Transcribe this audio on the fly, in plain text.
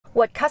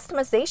What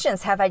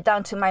customizations have I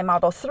done to my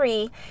Model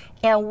 3?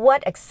 And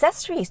what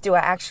accessories do I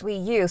actually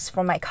use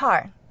for my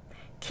car?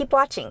 Keep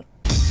watching.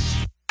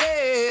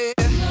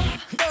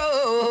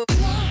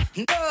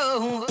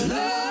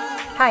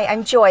 Hi,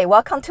 I'm Joy.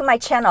 Welcome to my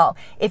channel.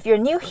 If you're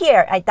new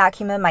here, I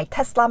document my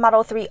Tesla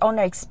Model 3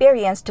 owner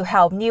experience to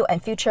help new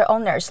and future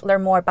owners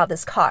learn more about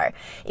this car.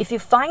 If you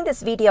find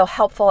this video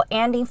helpful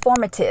and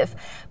informative,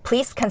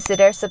 please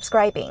consider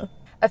subscribing.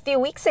 A few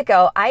weeks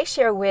ago, I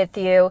shared with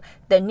you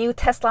the new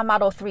Tesla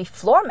Model 3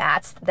 floor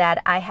mats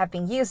that I have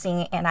been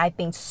using and I've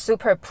been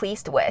super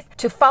pleased with.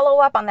 To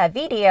follow up on that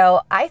video,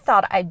 I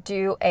thought I'd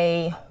do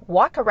a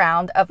walk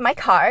around of my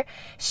car,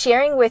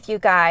 sharing with you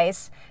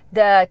guys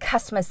the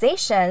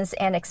customizations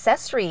and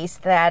accessories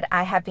that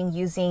I have been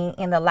using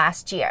in the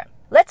last year.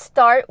 Let's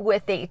start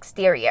with the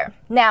exterior.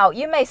 Now,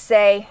 you may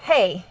say,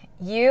 hey,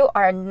 you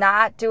are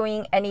not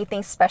doing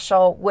anything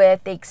special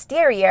with the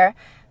exterior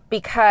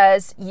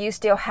because you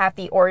still have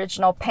the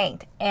original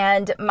paint.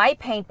 And my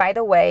paint, by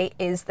the way,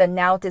 is the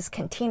now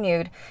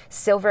discontinued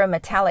silver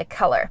metallic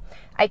color.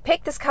 I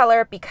picked this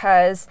color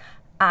because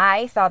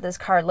I thought this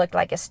car looked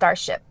like a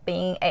starship,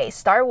 being a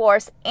Star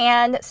Wars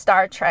and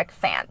Star Trek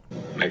fan.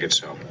 Make it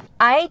so.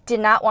 I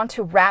did not want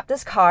to wrap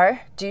this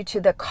car due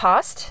to the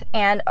cost,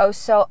 and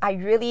also I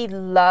really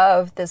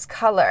love this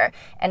color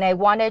and I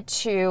wanted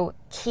to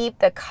keep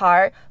the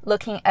car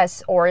looking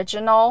as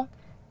original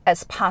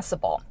as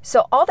possible.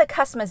 So all the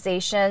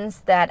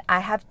customizations that I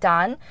have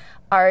done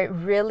are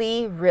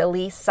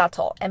really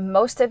subtle, and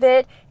most of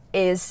it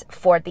is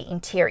for the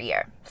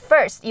interior.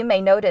 First, you may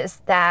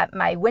notice that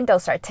my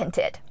windows are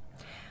tinted.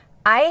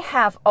 I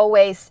have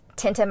always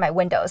tinted my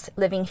windows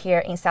living here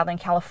in Southern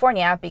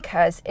California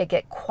because it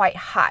gets quite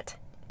hot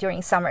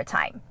during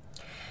summertime.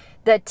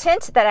 The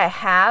tint that I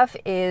have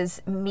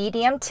is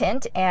medium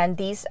tint, and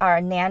these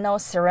are nano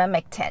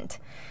ceramic tint.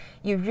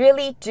 You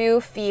really do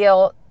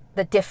feel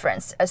the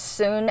difference as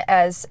soon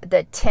as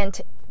the tint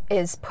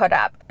is put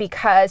up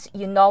because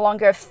you no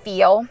longer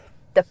feel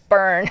the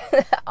burn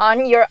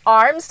on your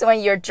arms when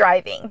you're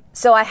driving.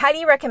 So I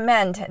highly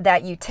recommend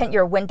that you tint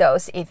your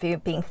windows if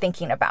you've been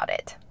thinking about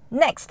it.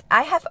 Next,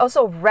 I have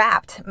also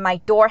wrapped my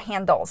door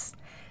handles.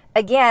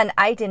 Again,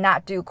 I did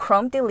not do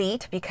chrome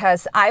delete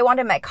because I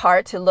wanted my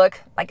car to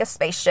look like a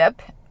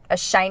spaceship, a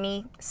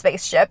shiny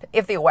spaceship,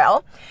 if you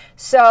will.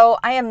 So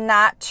I am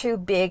not too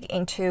big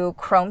into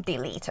chrome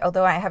delete,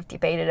 although I have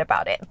debated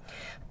about it.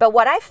 But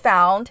what I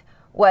found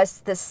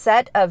was the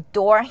set of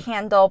door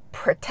handle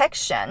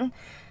protection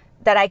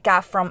that I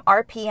got from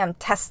RPM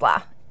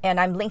Tesla, and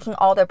I'm linking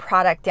all the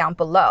product down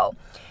below,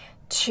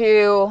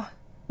 to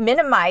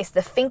minimize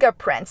the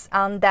fingerprints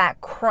on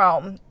that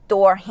chrome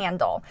door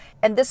handle.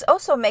 And this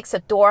also makes the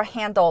door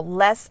handle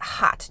less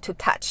hot to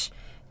touch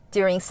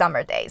during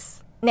summer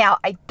days. Now,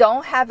 I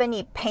don't have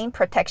any paint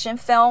protection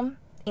film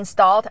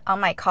installed on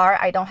my car.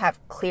 I don't have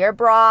clear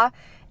bra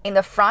in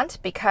the front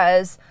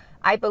because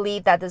I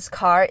believe that this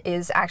car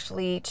is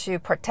actually to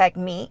protect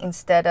me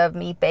instead of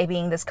me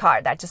babying this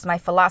car. That's just my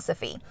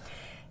philosophy.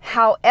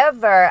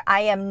 However,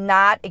 I am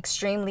not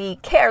extremely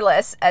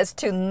careless as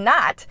to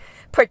not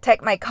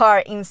protect my car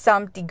in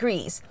some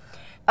degrees.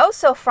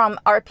 Also from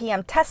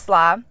RPM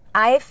Tesla,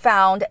 I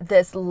found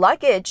this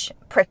luggage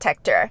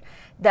protector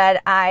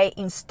that I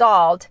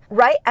installed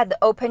right at the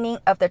opening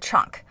of the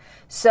trunk.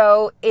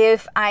 So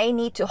if I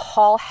need to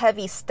haul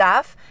heavy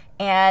stuff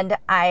and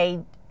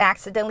I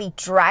accidentally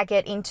drag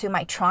it into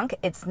my trunk,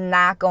 it's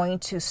not going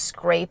to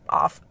scrape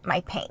off my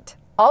paint.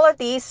 All of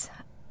these,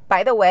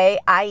 by the way,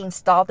 I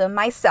installed them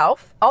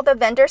myself. All the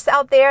vendors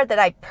out there that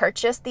I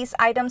purchased these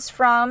items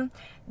from,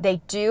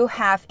 they do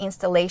have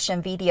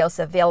installation videos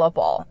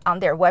available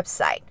on their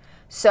website.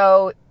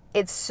 So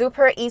it's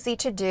super easy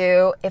to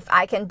do. If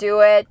I can do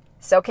it,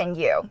 so can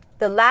you.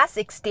 The last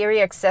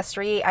exterior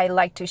accessory I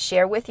like to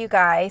share with you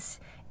guys,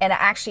 and I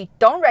actually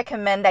don't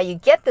recommend that you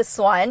get this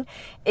one,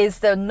 is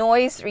the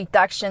noise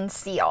reduction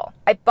seal.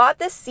 I bought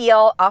this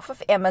seal off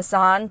of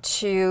Amazon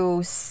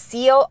to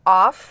seal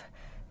off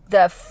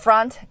the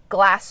front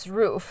glass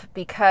roof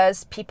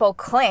because people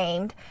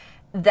claimed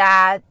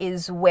that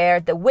is where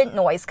the wind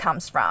noise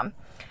comes from.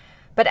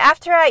 But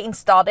after I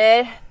installed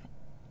it,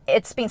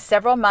 it's been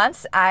several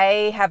months,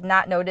 I have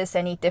not noticed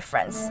any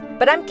difference.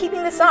 But I'm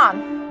keeping this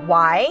on.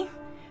 Why?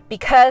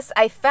 Because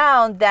I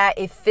found that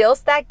it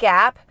fills that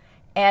gap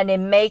and it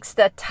makes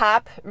the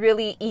top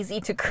really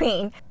easy to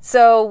clean.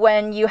 So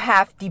when you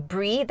have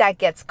debris that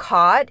gets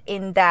caught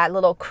in that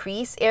little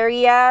crease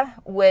area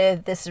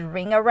with this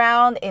ring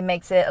around, it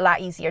makes it a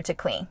lot easier to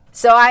clean.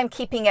 So I'm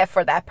keeping it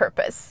for that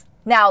purpose.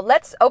 Now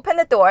let's open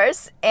the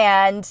doors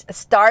and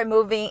start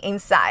moving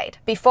inside.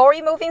 Before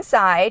we move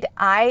inside,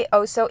 I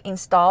also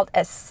installed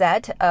a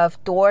set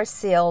of door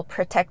sill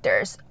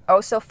protectors,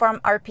 also from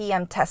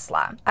RPM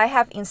Tesla. I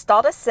have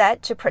installed a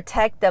set to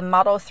protect the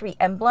Model 3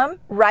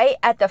 emblem right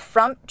at the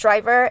front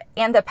driver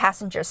and the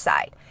passenger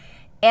side.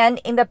 And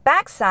in the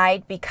back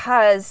side,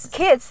 because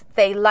kids,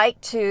 they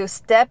like to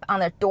step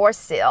on a door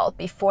sill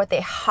before they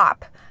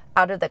hop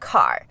out of the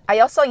car. I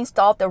also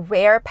installed the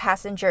rear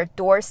passenger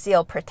door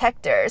seal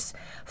protectors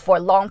for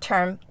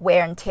long-term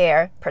wear and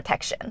tear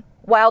protection.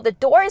 While the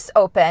door is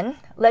open,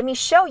 let me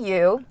show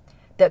you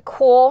the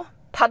cool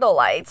puddle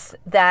lights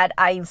that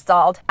I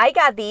installed. I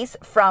got these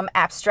from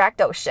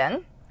Abstract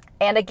Ocean.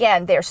 And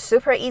again, they're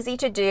super easy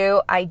to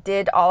do. I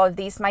did all of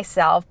these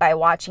myself by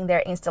watching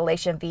their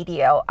installation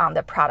video on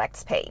the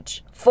products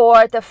page.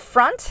 For the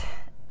front,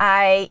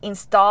 I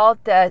installed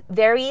the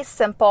very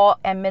simple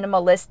and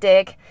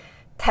minimalistic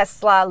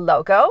Tesla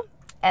logo.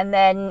 And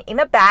then in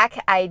the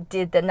back, I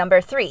did the number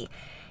 3.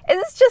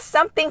 It's just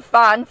something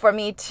fun for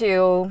me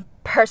to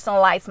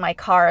personalize my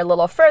car a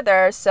little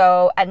further.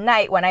 So at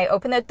night, when I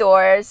open the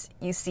doors,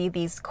 you see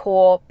these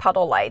cool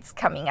puddle lights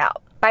coming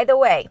out. By the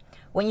way,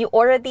 when you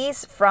order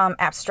these from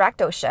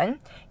Abstract Ocean,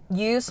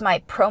 use my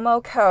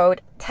promo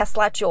code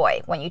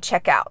TESLAJOY when you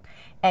check out,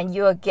 and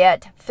you'll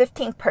get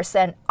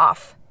 15%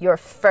 off your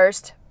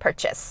first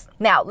purchase.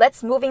 Now,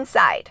 let's move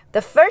inside.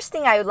 The first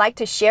thing I would like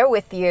to share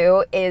with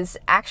you is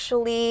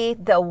actually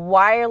the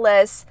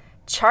wireless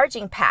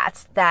charging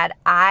pads that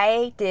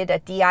I did a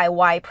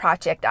DIY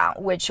project on,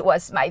 which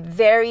was my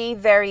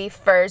very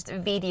first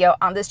video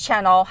on this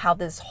channel, how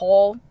this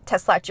whole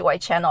Tesla Joy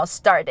channel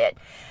started.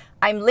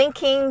 I'm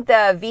linking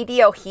the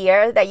video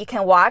here that you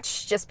can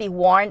watch. Just be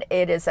warned,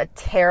 it is a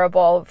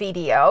terrible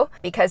video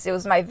because it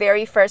was my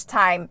very first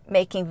time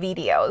making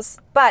videos.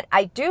 But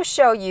I do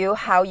show you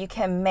how you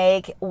can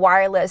make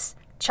wireless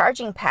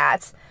charging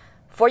pads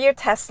for your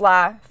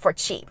Tesla for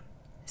cheap.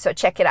 So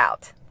check it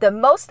out. The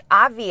most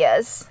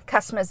obvious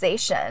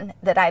customization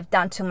that I've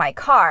done to my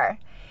car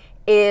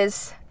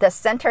is the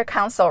center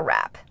console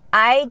wrap.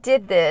 I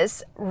did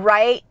this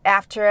right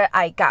after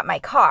I got my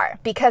car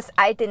because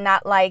I did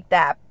not like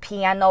that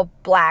piano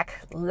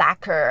black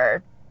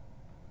lacquer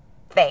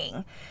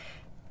thing.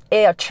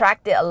 It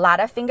attracted a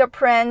lot of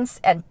fingerprints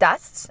and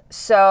dusts.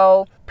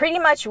 So pretty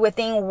much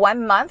within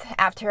 1 month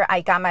after I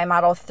got my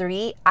Model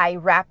 3, I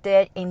wrapped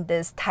it in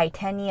this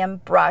titanium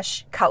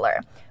brush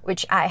color,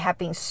 which I have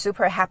been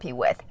super happy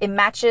with. It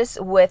matches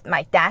with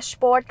my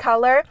dashboard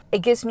color. It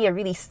gives me a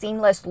really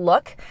seamless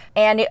look,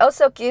 and it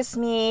also gives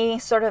me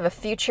sort of a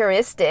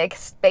futuristic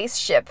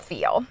spaceship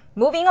feel.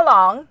 Moving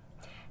along,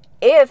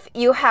 if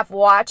you have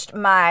watched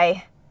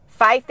my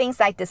 5 things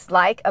I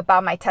dislike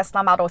about my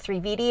Tesla Model 3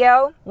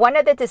 video, one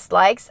of the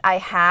dislikes I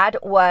had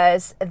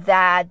was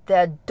that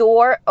the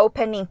door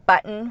opening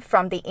button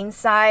from the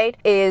inside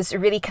is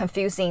really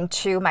confusing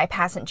to my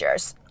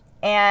passengers.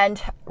 And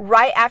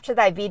right after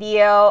that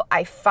video,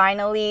 I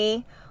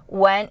finally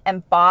went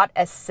and bought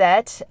a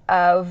set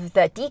of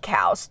the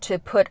decals to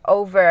put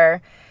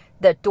over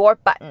the door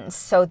buttons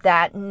so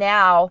that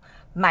now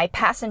my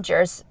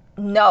passengers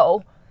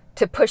know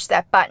to push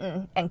that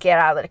button and get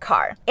out of the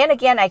car. And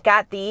again, I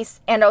got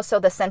these and also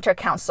the center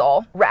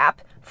console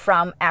wrap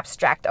from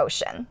Abstract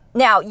Ocean.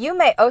 Now, you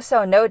may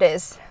also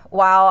notice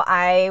while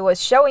I was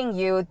showing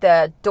you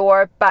the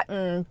door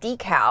button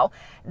decal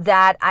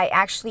that I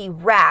actually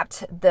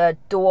wrapped the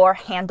door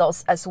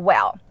handles as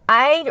well.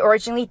 I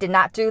originally did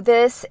not do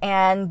this,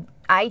 and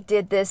I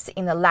did this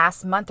in the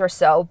last month or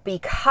so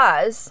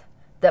because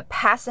the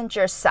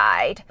passenger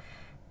side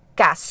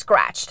got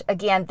scratched.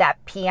 Again,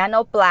 that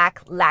piano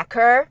black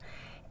lacquer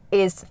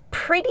is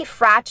pretty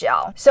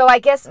fragile. So I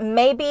guess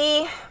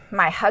maybe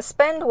my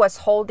husband was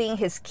holding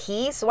his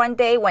keys one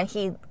day when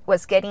he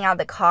was getting out of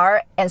the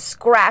car and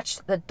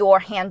scratched the door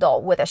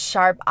handle with a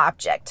sharp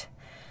object.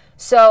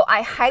 So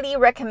I highly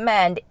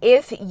recommend,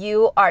 if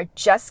you are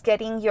just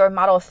getting your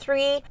Model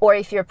 3 or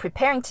if you're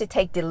preparing to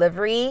take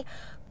delivery,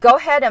 go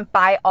ahead and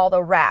buy all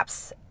the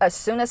wraps as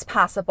soon as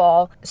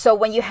possible. So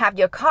when you have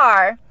your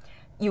car,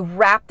 you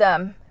wrap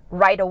them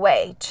right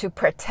away to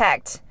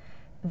protect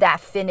that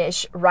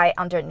finish right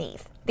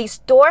underneath. These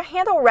door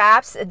handle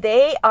wraps,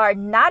 they are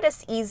not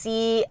as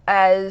easy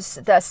as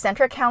the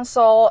center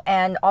console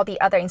and all the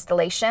other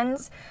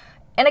installations.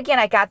 And again,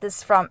 I got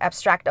this from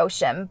Abstract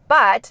Ocean,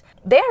 but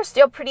they are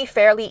still pretty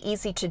fairly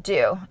easy to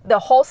do. The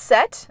whole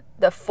set,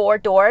 the 4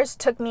 doors,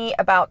 took me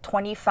about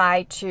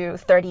 25 to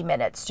 30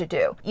 minutes to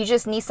do. You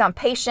just need some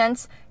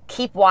patience,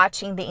 keep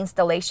watching the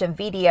installation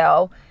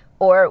video,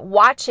 or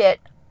watch it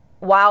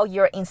while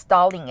you're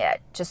installing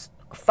it. Just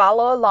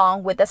follow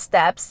along with the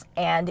steps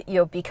and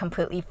you'll be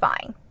completely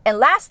fine. And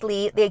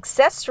lastly, the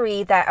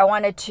accessory that I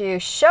wanted to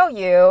show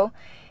you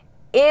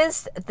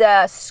is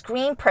the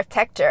screen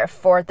protector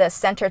for the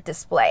center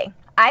display.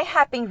 I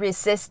have been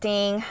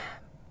resisting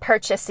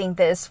purchasing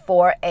this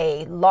for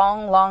a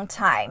long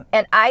time,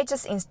 and I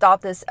just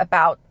installed this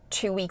about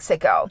 2 weeks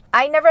ago.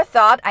 I never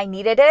thought I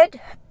needed it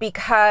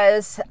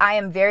because I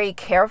am very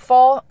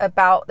careful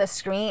about the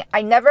screen.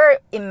 I never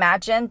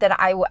imagined that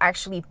I would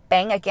actually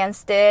bang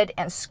against it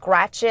and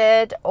scratch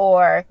it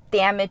or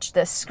damage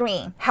the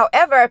screen.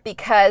 However,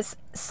 because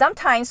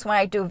sometimes when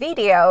I do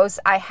videos,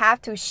 I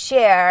have to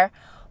share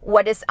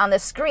what is on the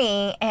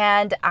screen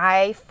and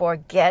I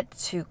forget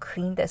to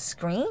clean the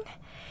screen.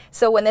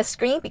 So when the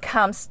screen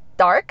becomes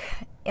dark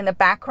in the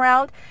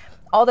background,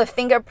 all the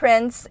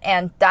fingerprints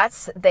and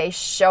dots, they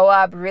show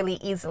up really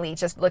easily. It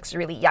just looks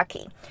really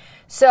yucky.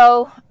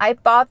 So I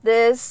bought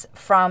this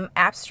from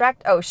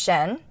Abstract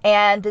Ocean,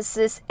 and this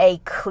is a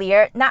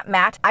clear, not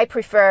matte. I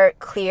prefer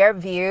clear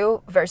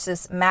view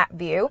versus matte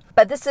view,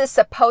 but this is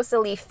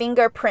supposedly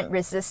fingerprint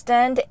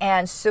resistant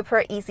and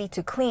super easy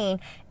to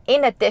clean,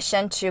 in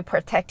addition to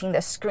protecting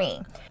the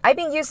screen. I've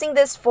been using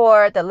this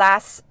for the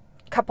last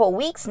couple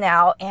weeks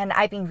now, and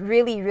I've been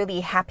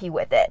really happy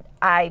with it.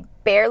 I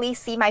barely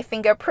see my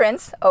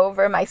fingerprints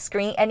over my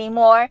screen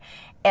anymore,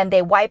 and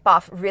they wipe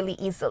off really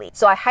easily.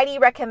 So I highly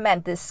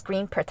recommend this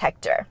screen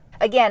protector.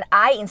 Again,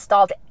 I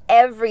installed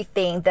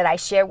everything that I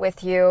share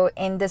with you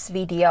in this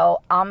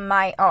video on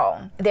my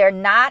own. They're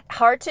not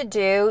hard to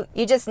do.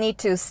 You just need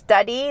to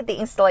study the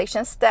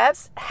installation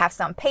steps, have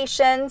some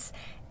patience,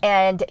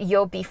 and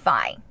you'll be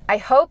fine. I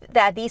hope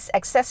that these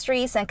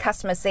accessories and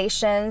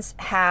customizations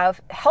have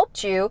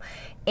helped you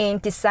in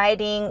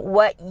deciding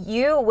what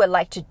you would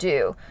like to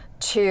do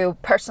to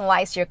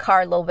personalize your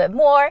car a little bit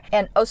more,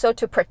 and also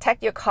to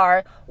protect your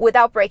car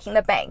without breaking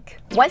the bank.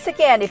 Once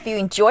again, if you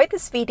enjoyed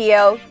this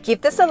video,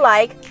 give this a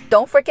like.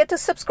 Don't forget to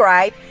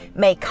subscribe,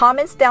 make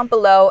comments down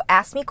below,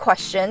 ask me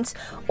questions,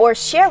 or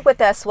share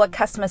with us what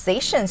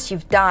customizations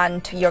you've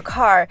done to your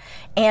car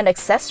and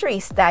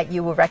accessories that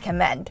you would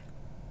recommend.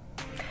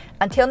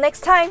 Until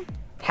next time,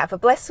 have a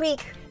blessed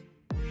week.